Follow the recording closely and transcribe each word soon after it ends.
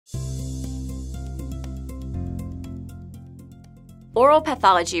Oral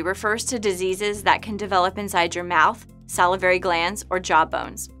pathology refers to diseases that can develop inside your mouth, salivary glands, or jaw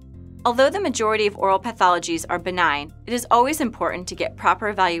bones. Although the majority of oral pathologies are benign, it is always important to get proper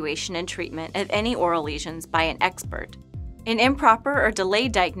evaluation and treatment of any oral lesions by an expert. An improper or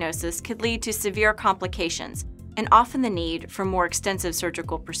delayed diagnosis could lead to severe complications and often the need for more extensive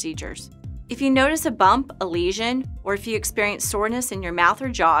surgical procedures. If you notice a bump, a lesion, or if you experience soreness in your mouth or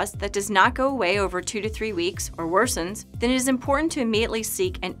jaws that does not go away over 2 to 3 weeks or worsens, then it is important to immediately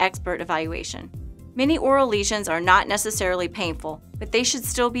seek an expert evaluation. Many oral lesions are not necessarily painful, but they should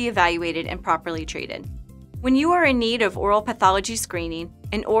still be evaluated and properly treated. When you are in need of oral pathology screening,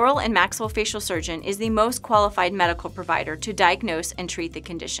 an oral and maxillofacial surgeon is the most qualified medical provider to diagnose and treat the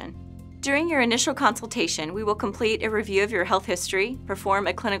condition. During your initial consultation, we will complete a review of your health history, perform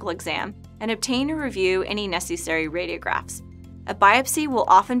a clinical exam, and obtain or review any necessary radiographs. A biopsy will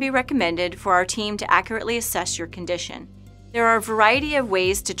often be recommended for our team to accurately assess your condition. There are a variety of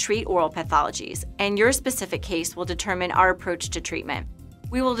ways to treat oral pathologies, and your specific case will determine our approach to treatment.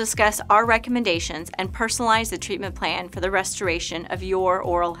 We will discuss our recommendations and personalize the treatment plan for the restoration of your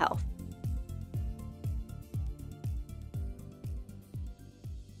oral health.